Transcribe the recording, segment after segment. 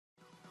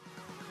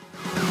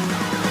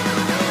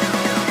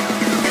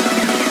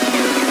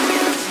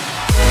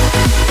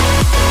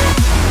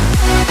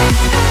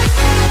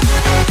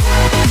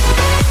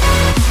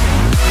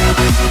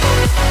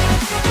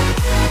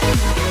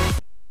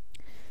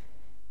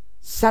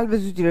Salve a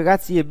tutti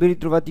ragazzi e ben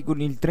ritrovati con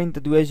il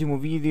 32esimo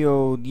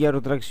video di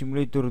Euro Truck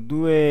Simulator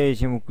 2.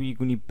 Siamo qui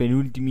con i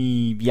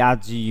penultimi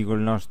viaggi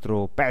col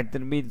nostro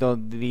Peterbilt.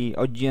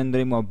 Oggi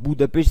andremo a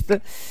Budapest,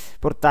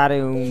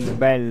 portare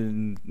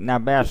una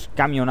bella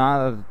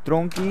scamionata di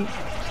tronchi.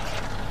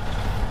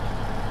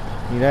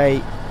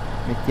 Direi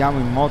mettiamo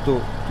in moto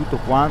tutto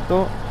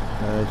quanto.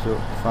 Adesso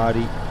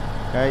fari,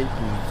 ok,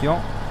 posizione.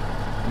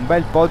 Un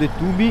bel po' di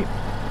tubi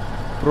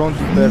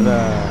pronti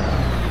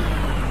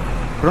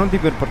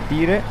per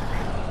partire,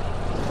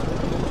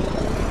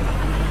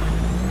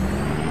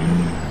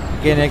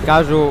 che nel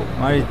caso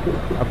magari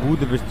a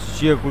Budapest ci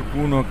sia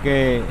qualcuno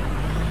che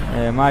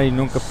magari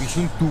non capisce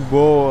un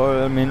tubo,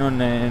 almeno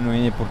noi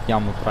ne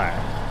portiamo 3.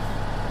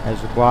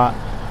 Adesso qua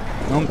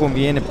non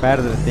conviene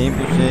perdere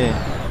tempo, se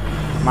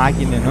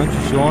macchine non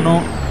ci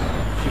sono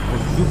si può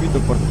subito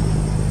partire.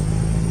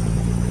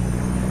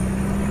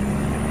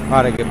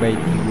 Guarda che bei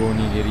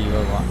tuboni di riva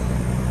qua,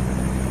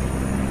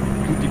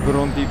 tutti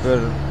pronti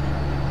per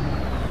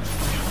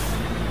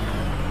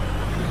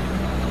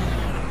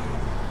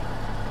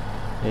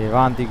e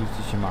avanti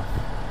questi semafori.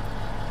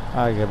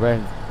 Ah, che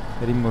bel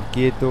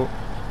rimorchietto,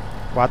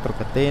 4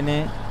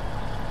 catene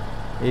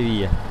e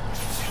via.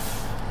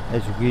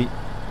 Adesso qui,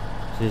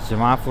 se il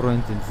semaforo ha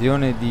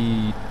intenzione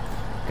di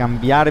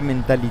cambiare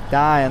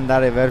mentalità e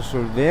andare verso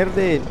il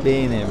verde,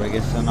 bene,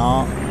 perché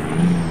sennò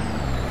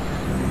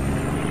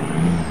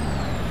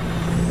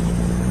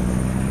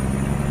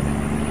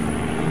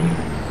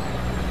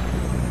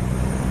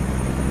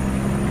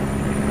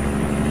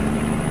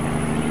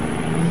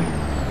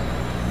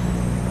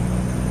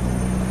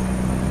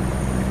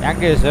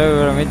anche se è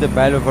veramente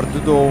bello fare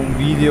tutto un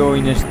video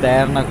in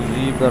esterna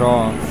così,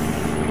 però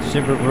c'è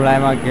sempre il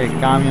problema che il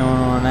camion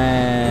non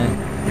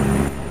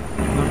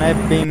è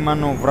ben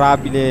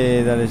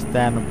manovrabile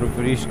dall'esterno.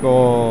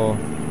 Preferisco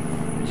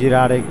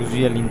girare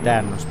così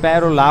all'interno.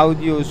 Spero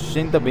l'audio si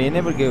senta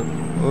bene, perché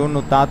ho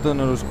notato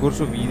nello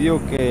scorso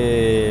video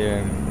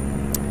che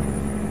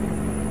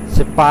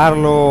se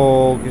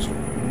parlo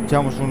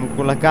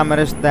con la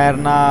camera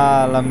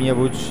esterna la mia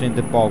voce si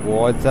sente poco.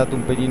 Ho alzato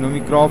un pelino il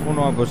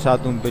microfono, ho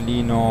abbassato un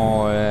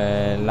pelino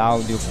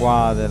l'audio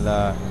qua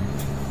del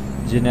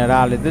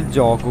generale del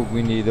gioco,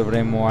 quindi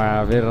dovremmo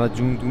aver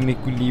raggiunto un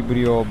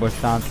equilibrio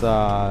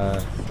abbastanza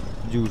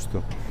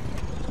giusto.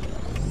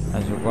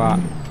 Adesso qua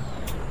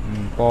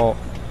un po'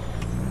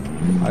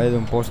 la vedo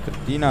un po'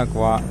 strettina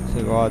qua,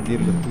 se va a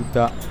dirla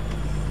tutta.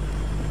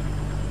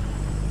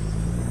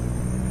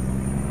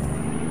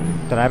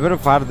 Potrebbero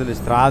fare delle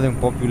strade un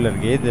po' più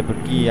larghette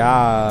per chi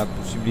ha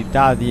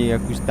possibilità di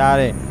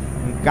acquistare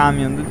un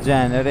camion del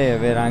genere, e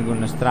avere anche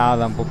una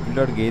strada un po' più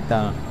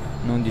larghetta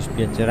non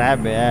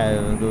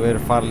dispiacerebbe, dover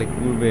fare le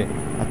curve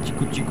a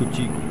cico.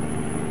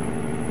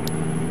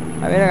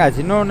 Vabbè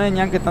ragazzi, non è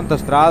neanche tanta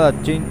strada,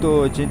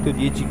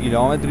 100-110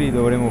 km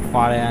dovremo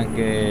fare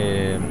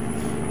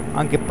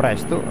anche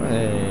presto,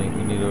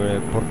 quindi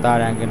dovrei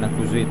portare anche una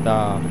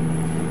cosetta,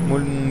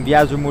 un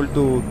viaggio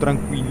molto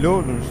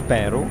tranquillo,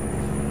 spero,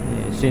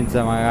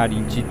 senza magari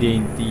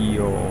incidenti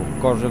o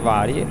cose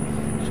varie.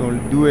 Sono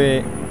le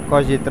 2,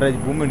 quasi le 3 di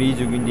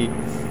pomeriggio, quindi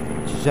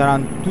ci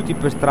saranno tutti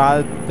per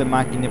strada, tutte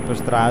macchine per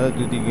strada,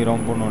 tutti che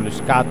rompono le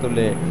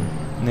scatole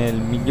nel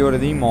migliore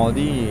dei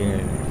modi,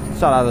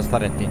 sarà da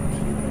stare attenti.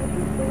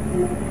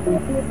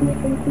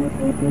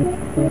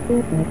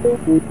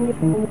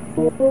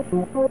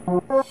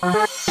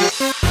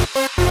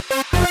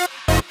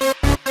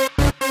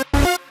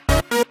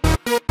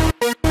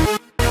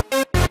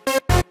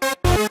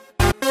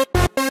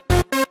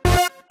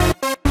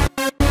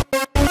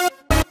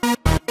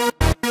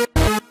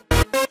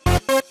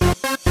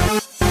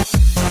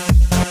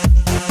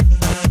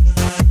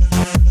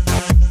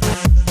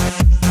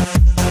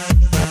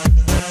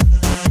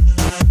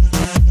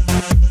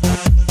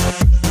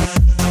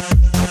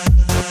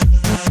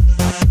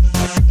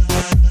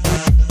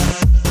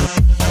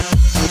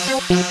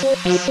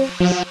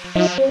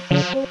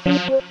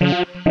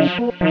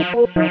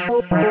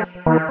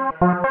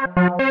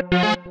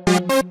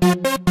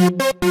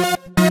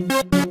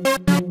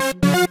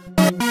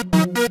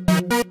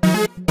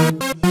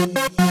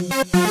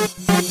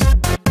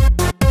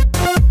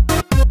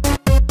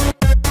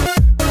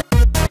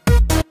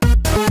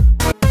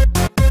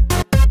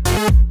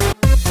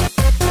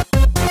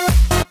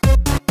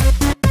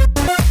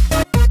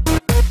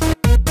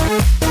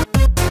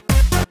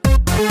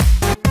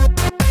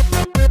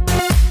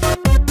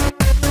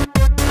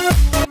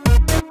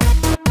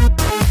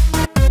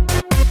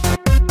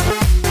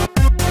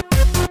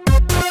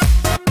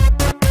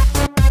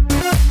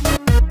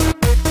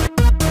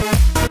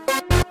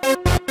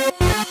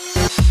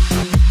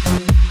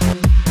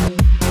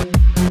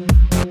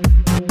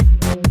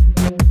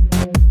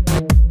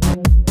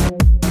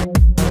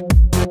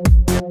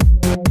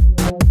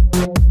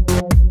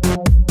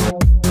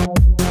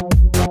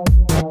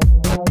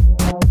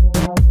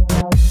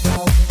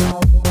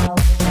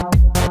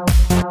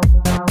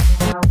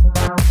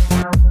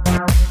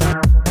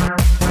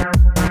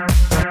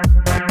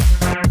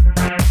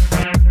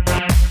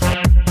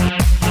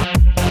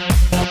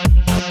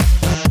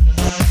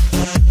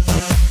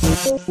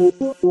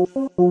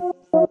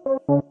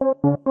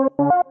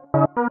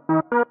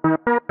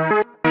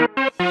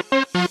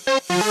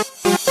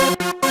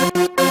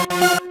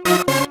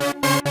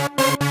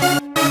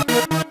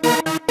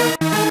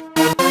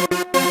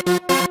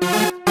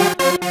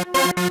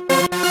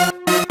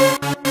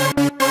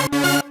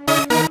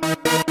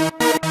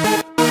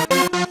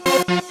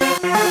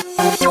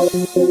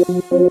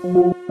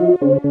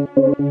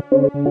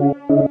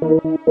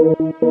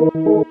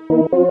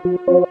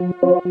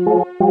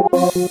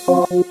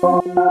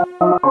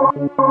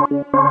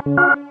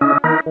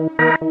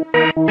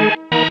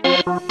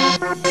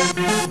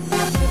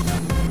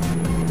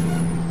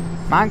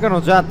 Mancano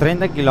già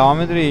 30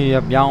 km,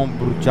 abbiamo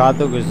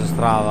bruciato questa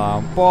strada,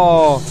 un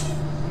po'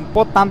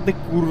 tante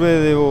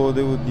curve devo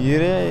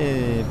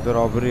dire,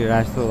 però per il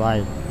resto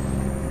dai,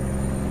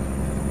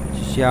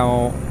 ci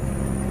siamo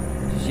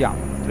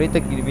 30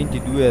 km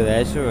 22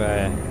 adesso,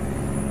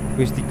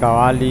 questi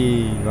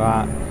cavalli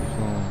qua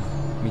sono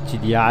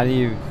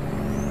micidiali,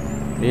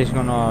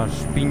 riescono a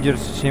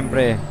spingersi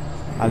sempre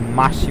al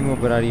massimo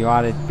per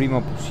arrivare il prima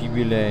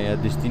possibile a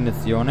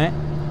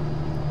destinazione.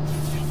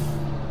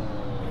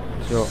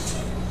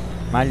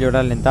 Meglio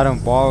rallentare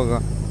un po'.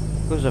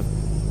 Cosa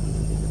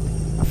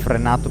ha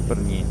frenato per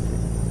niente,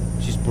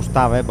 si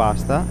spostava e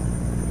basta,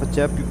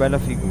 faceva più bella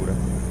figura.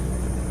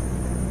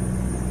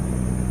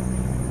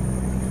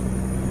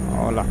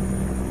 Hola.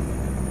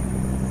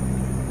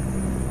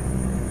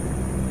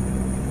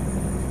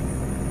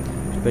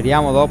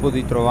 Speriamo dopo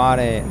di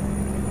trovare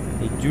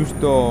il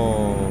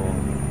giusto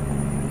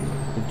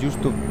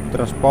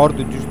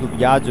trasporto, il giusto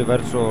viaggio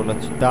verso la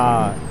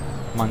città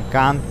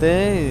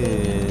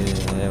mancante,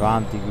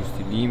 avanti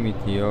questi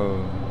limiti,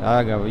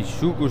 raga, vai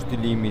su questi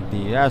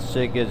limiti,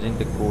 sai che la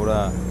gente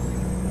ancora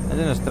è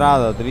una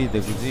strada dritta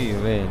così,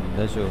 vedi,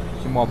 adesso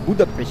siamo a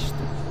Budapest.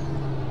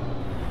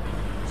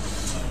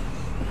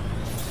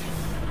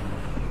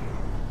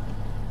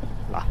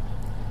 Là,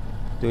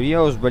 in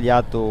teoria ho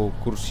sbagliato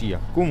corsia,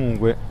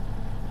 comunque,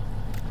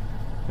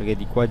 perché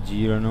di qua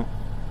girano,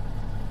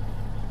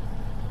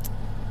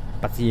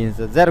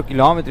 pazienza. 0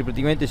 km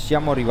praticamente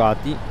siamo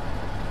arrivati.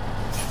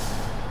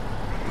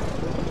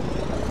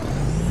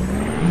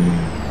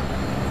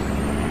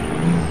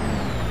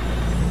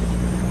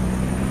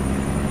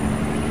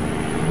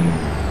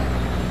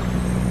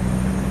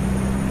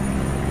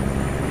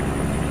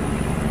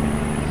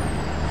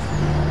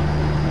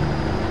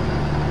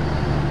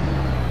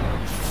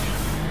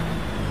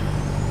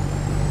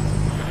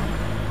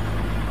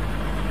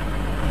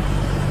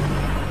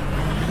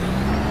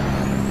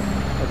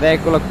 Ed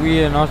eccola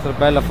qui la nostra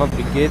bella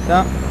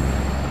fabbrichetta.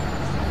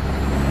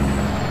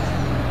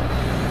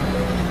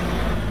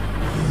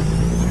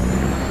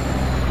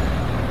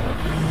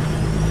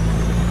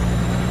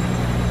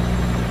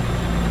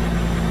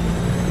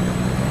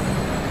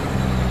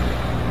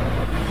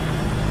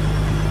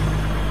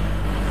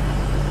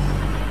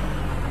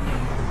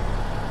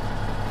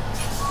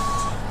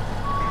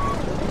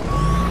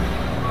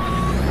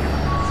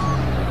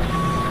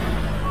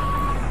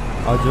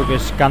 Oggi che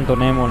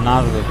scantoniamo il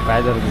naso del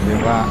pedero che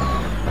va.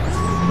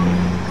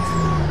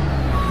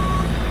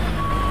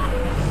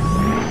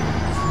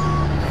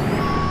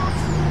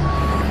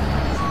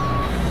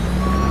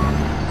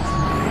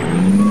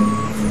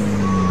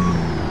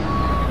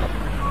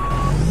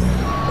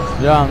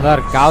 Bisogna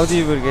andare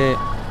cauti perché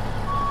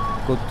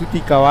con tutti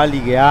i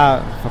cavalli che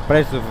ha fa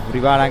presto a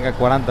arrivare anche a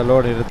 40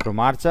 all'ora in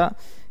retromarcia,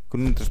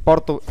 con un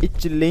trasporto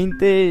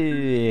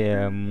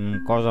eccellente,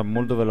 cosa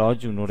molto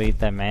veloce,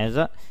 un'oretta e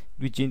mezza,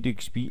 200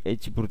 XP, e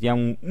ci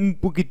portiamo un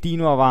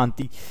pochettino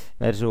avanti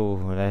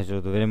verso, adesso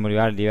dovremmo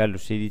arrivare al livello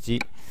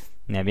 16,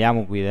 ne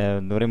abbiamo qui,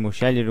 dovremmo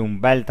scegliere un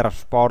bel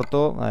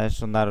trasporto,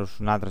 adesso andare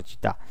su un'altra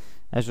città,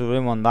 adesso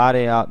dovremmo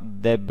andare a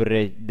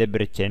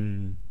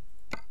Debrecen,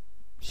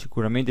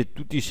 sicuramente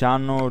tutti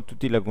sanno,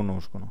 tutti la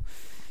conoscono,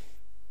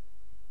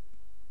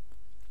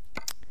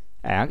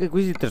 anche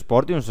questi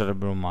trasporti non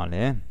sarebbero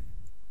male,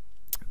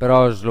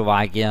 però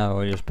Slovacchia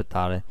voglio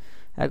aspettare.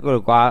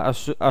 Eccolo qua,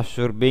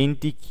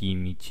 assorbenti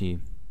chimici.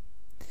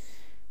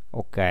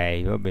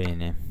 Ok, va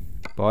bene.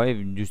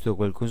 Poi giusto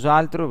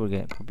qualcos'altro,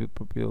 perché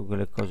proprio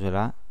quelle cose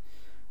là.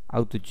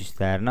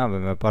 Autocisterna,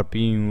 vabbè, ma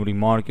proprio un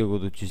rimorchio con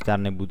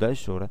autocisterna e buttare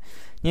sopra.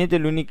 Niente,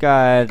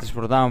 l'unica è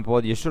trasportare un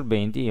po' di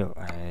assorbenti.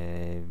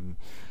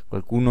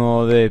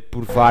 Qualcuno deve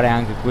pur fare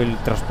anche quel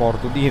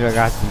trasporto lì,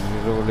 ragazzi,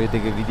 cosa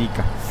volete che vi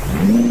dica.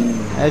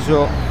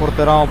 Adesso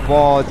porterò un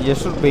po' di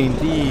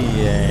assorbenti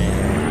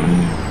e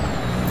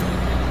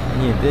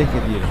niente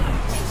che dire,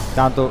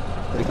 tanto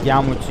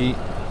richiamoci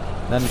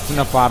da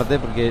nessuna parte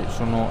perché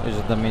sono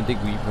esattamente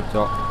qui,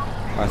 perciò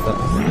basta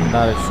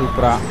andare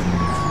sopra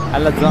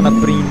alla zona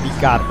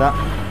preindicata.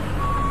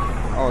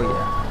 Oh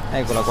yeah,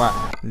 eccola qua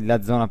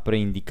la zona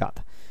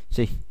preindicata.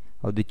 Sì,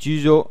 ho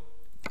deciso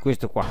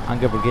questo qua,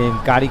 anche perché è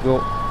un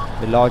carico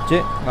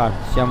veloce. Guarda,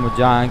 siamo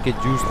già anche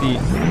giusti.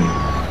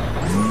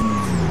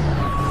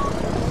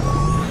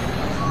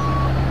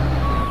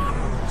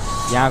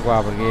 Andiamo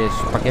qua perché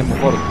spacchiamo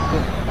fuori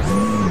tutto.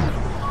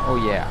 Oh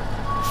yeah.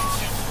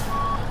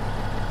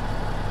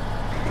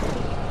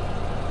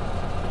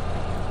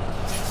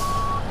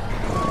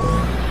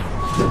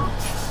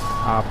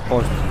 A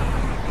posto.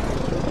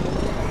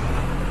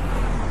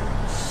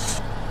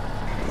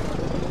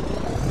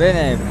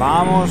 Bene,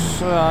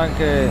 vamos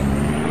anche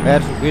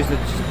verso questa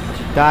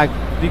città che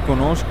tutti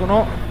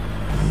conoscono,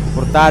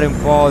 portare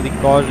un po' di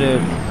cose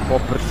un po'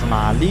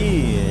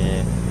 personali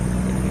e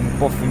un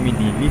po'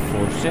 femminili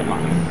forse, ma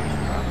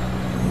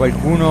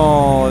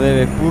qualcuno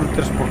deve pur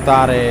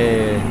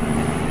trasportare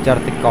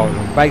certe cose,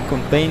 un bel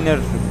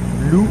container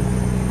blu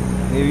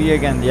e via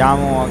che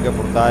andiamo anche a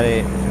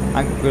portare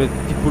anche quella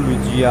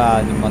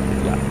tipologia di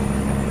materiale.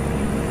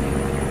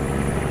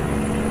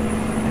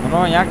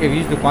 Non ho neanche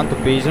visto quanto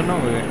pesano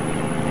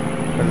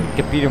per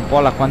capire un po'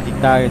 la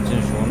quantità che ce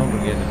ne sono,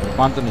 perché per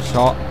quanto ne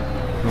so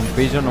non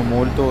pesano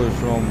molto e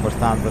sono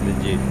abbastanza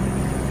leggeri.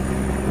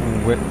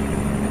 Comunque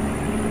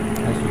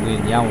adesso qui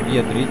andiamo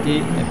via dritti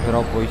e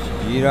però poi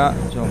si gira,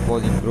 c'è un po'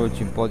 di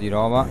incroci, un po' di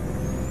roba.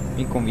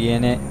 Mi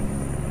conviene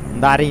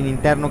andare in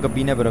interno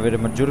cabina per avere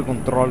maggiore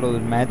controllo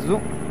del mezzo,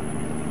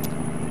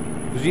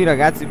 così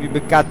ragazzi vi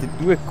beccate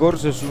 2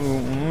 corse su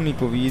un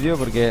unico video,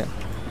 perché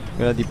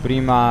quella di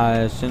prima,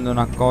 essendo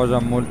una cosa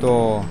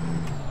molto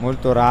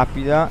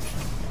rapida,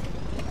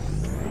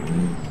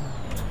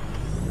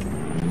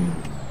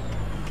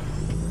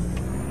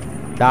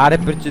 dare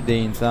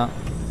precedenza,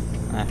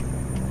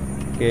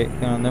 che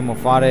non andiamo a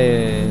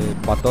fare il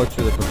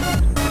patoccio del prodotto.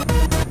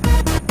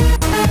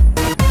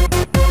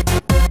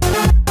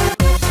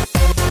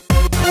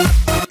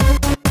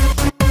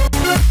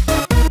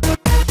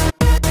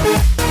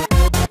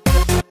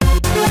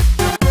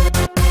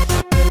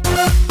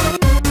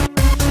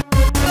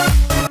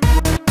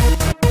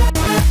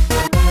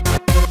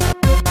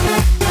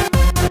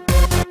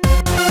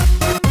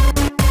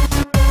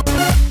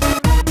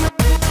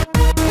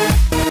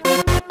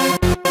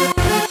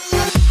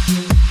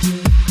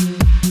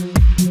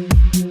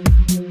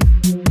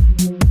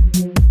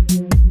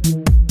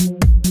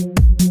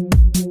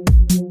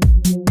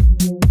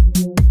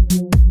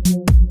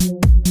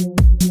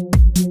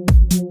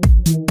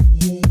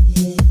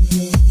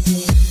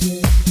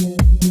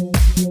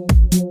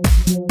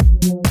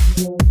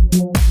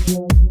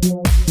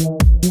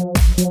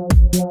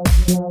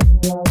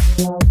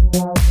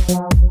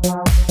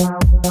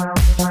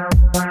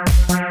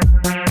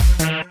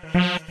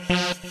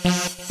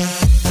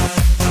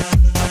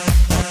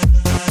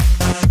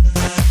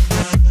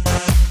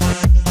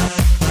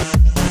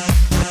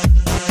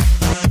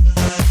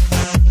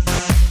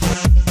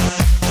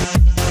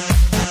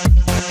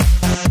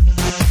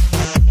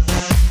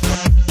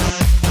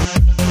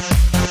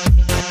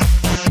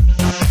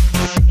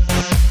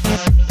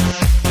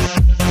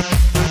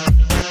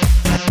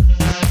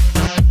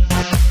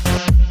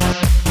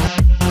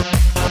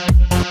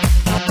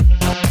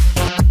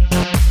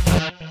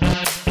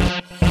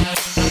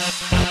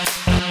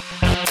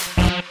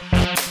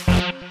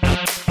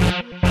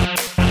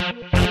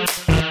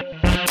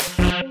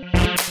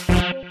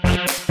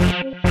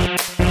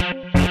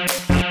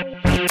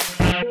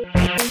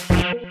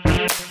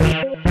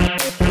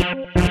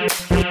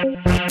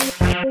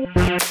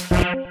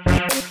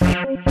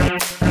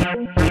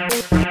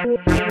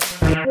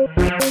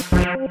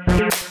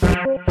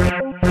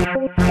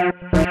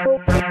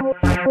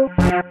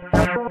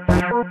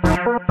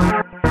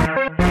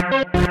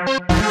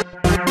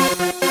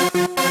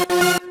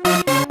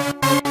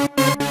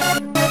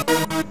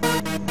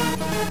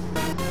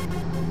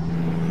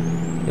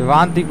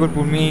 Avanti quel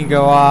pulmino che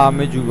va a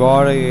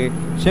Meggiugorje,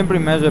 sempre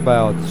in mezzo ai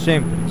baiotti,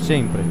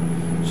 sempre.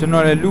 Se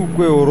non è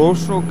lucque o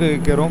rosso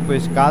che rompe le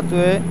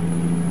scatole,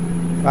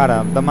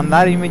 guarda, da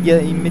mandare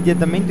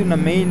immediatamente una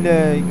mail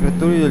ai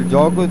creatori del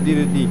gioco,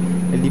 dire di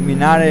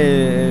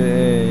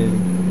eliminare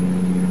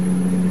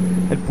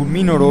il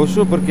pulmino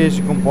rosso, perché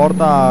si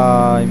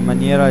comporta in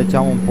maniera,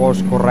 diciamo, un po'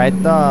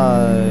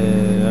 scorretta,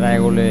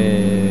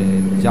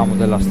 regole, diciamo,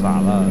 della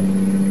strada.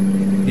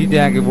 Dite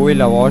anche voi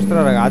la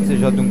vostra, ragazzi,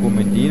 lasciate un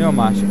commentino,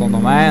 ma secondo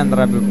me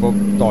andrebbe un po'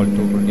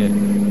 tolto, perché è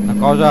una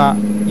cosa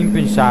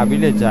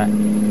impensabile. Cioè,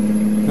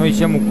 noi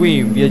siamo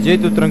qui, un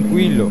viaggetto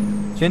tranquillo,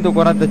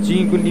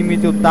 145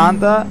 limite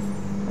 80,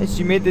 e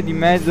si mette di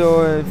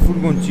mezzo il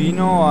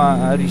furgoncino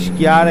a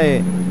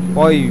rischiare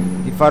poi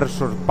di fare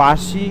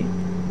sorpassi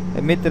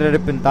e mettere a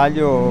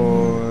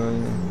repentaglio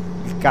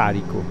il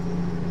carico.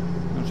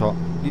 Non so,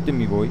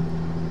 ditemi voi.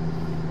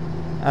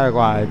 Allora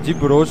qua, il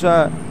Jeep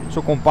rosa,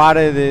 so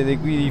compare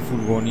dei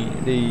furgoni,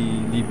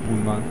 dei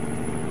pullman.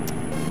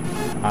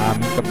 Ah,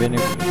 mica bene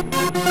così.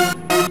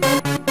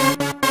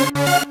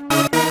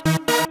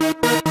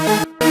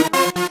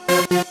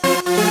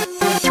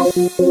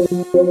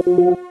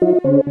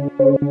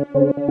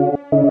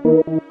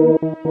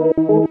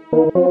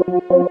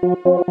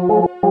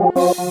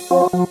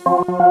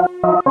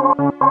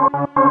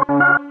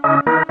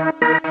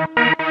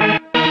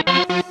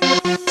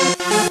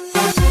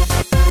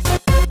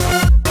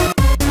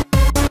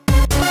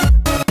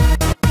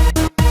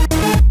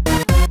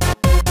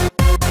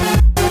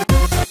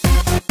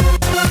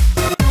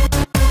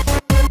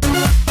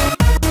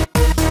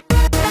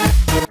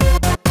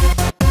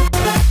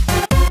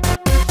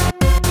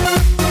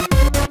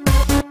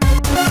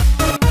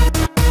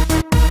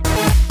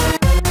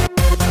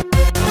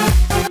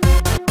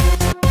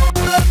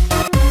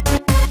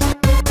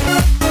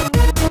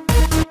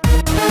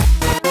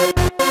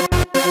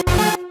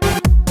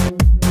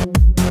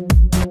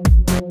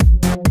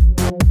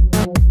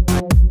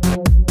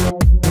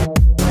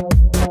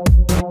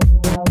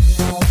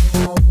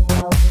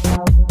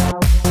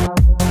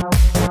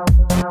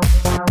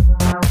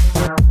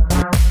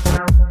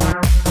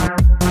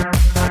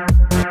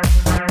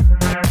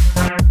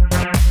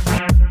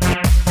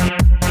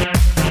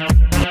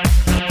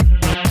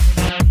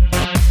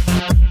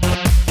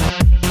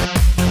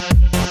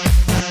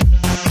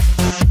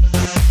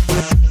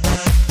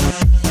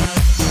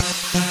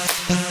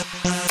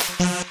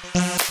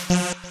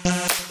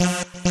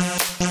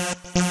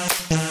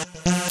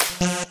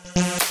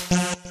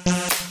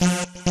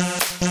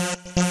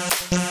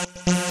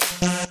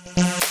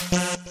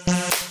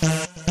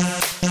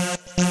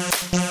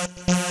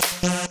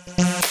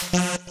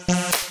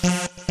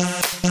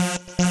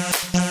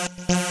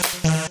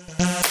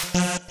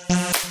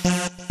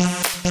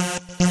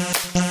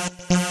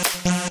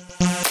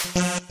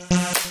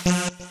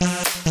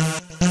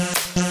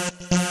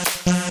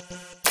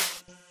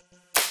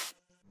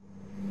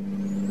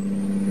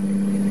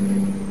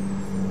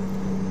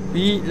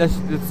 Qui la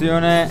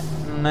situazione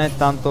non è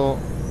tanto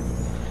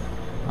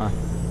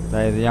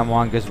dai, dobbiamo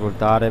anche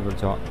svoltare,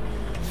 perciò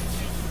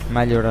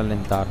meglio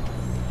rallentare.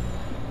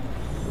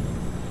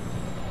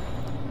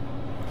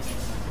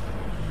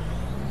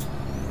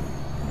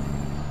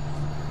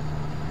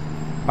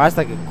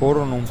 Basta che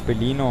corrono un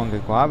pelino anche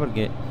qua,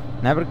 perché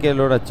non è perché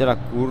allora c'è la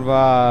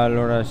curva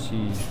allora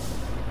si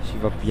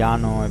va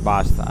piano e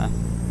basta,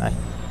 dai,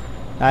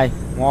 dai,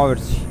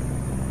 muoversi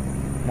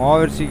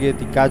che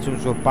ti caccia un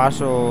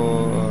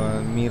sorpasso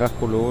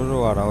miracoloso.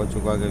 Guarda, occhio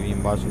qua che vi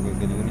in basso quei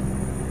caduni.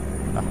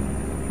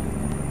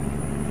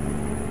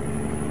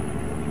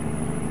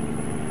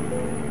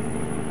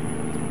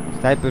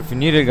 Stai per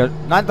finire il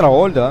gasolio. Un'altra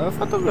volta ho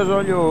fatto il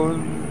gasolio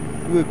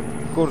 2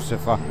 corse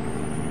fa.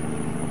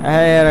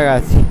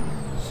 Ragazzi,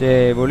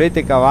 se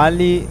volete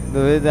cavalli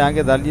dovete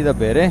anche dargli da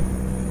bere,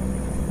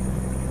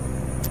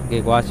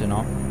 che qua se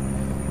no.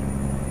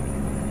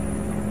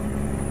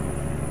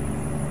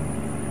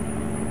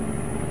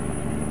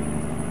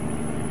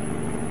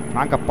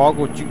 Manca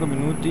poco, 5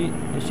 minuti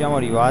e siamo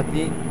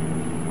arrivati.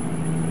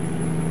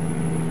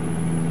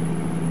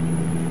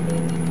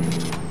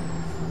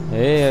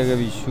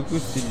 Capisci, su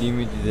questi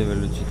limiti di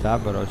velocità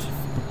però ci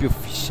proprio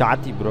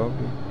fissati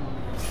proprio.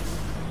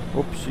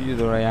 Ops, io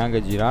dovrei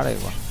anche girare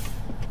qua.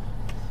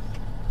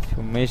 Ci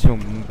ho messo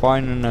un po'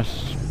 in una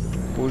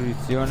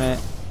posizione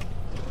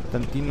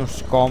tantino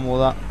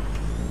scomoda.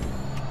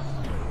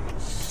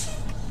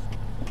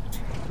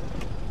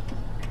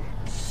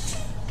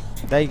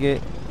 Dai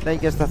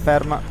che sta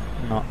ferma.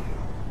 No,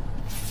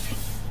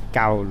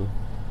 cavolo.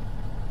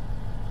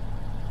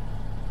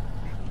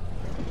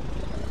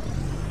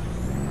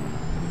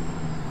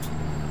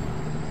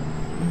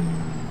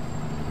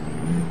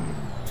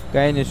 Ok,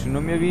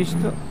 nessuno mi ha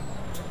visto.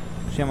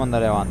 Possiamo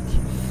andare avanti.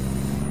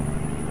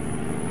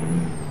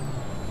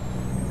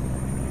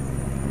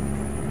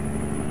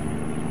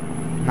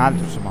 Un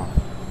altro semaforo.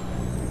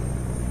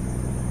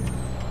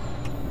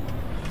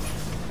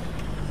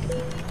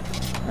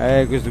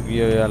 Questo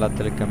qui aveva la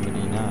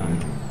telecamerina.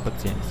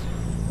 Pazienza.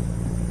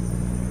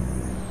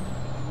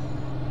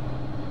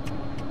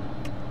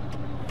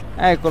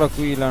 Eccola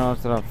qui la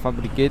nostra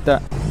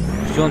fabbrichetta.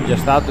 Sono già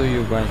stato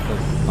io questo.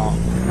 No,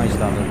 mai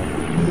stato.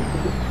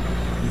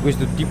 In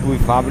questo tipo di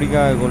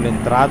fabbrica con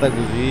l'entrata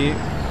così.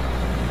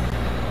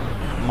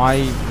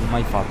 Mai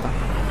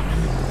fatta.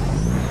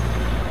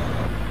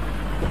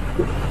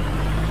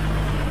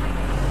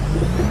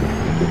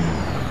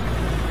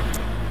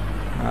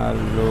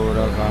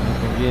 Allora mi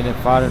conviene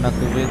fare una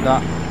cosetta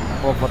un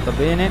po' fatta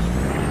bene.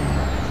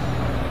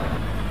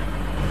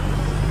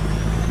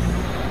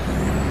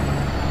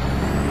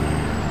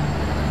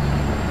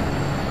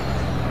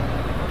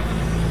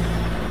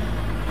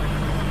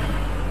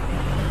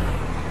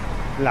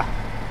 Là,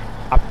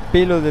 a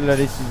pelo della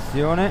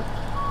recinzione.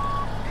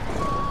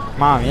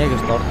 Mamma mia che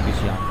storti che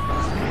siamo.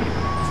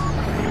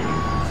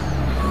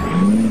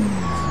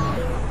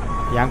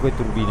 Bianco e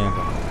turbine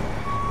qua.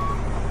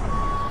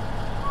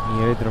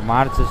 In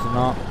retromarcia, se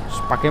no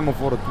spacchiamo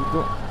fuori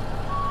tutto.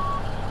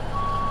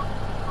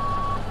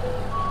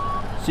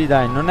 Sì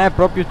dai, non è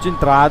proprio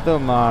centrato,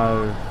 ma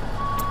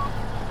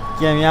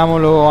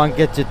chiamiamolo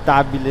anche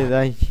accettabile,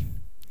 dai.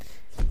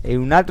 E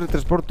un altro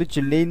trasporto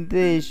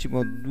eccellente,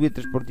 siamo 2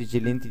 trasporti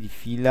eccellenti di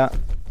fila.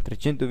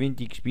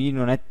 320 XP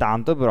non è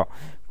tanto, però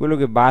quello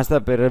che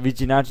basta per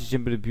avvicinarci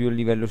sempre di più al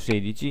livello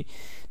 16.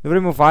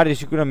 Dovremmo fare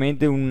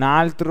sicuramente un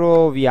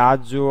altro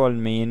viaggio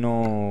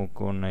almeno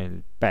con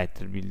il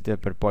Peterbilt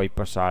per poi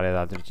passare ad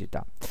altre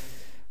città.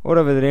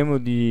 Ora vedremo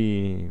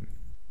di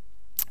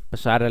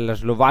passare alla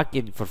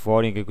Slovacchia, di far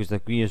fuori anche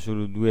questa qui è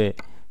solo 2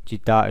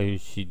 città. E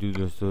sì, tutto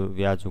questo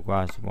viaggio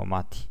qua siamo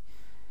matti.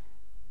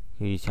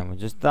 Qui siamo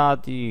già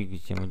stati, qui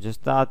siamo già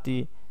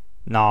stati.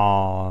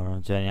 No,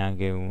 non c'è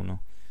neanche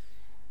uno.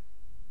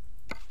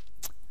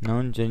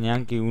 Non c'è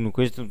neanche uno.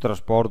 Questo è un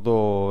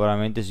trasporto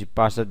veramente, si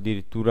passa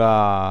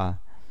addirittura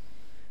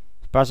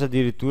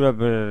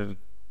per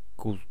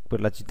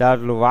la città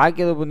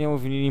Slovacchia. Dopo andiamo a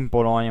finire in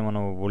Polonia, ma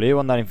non volevo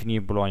andare a finire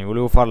in Polonia,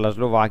 volevo fare la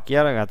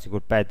Slovacchia, ragazzi,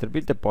 col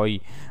Peterbilt e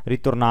poi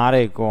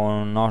ritornare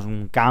con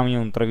un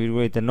camion tra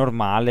virgolette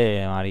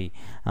normale, magari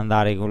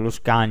andare con lo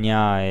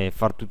Scania e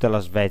far tutta la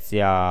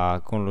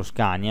Svezia con lo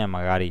Scania,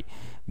 magari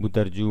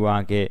buttare giù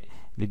anche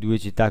le 2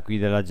 città qui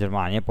della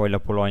Germania, e poi la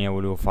Polonia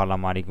volevo farla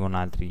magari con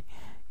altri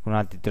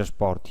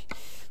trasporti.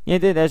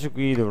 Niente, adesso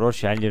qui dovrò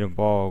scegliere un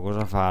po'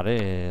 cosa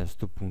fare a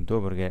sto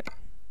punto, perché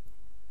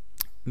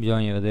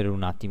bisogna vedere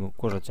un attimo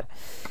cosa c'è.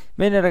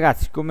 Bene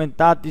ragazzi,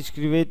 commentate,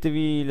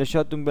 iscrivetevi,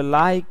 lasciate un bel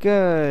like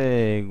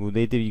e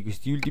godetevi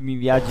questi ultimi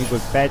viaggi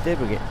col Pete,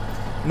 perché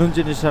non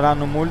ce ne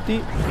saranno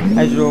molti.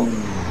 Adesso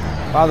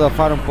vado a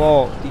fare un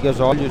po' di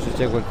gasolio se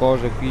c'è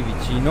qualcosa qui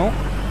vicino,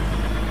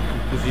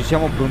 così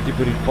siamo pronti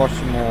per il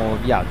prossimo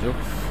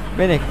viaggio.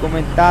 Bene,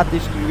 commentate,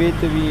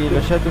 iscrivetevi,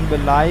 lasciate un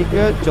bel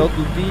like. Ciao a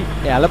tutti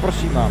e alla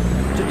prossima.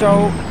 Ciao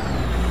ciao.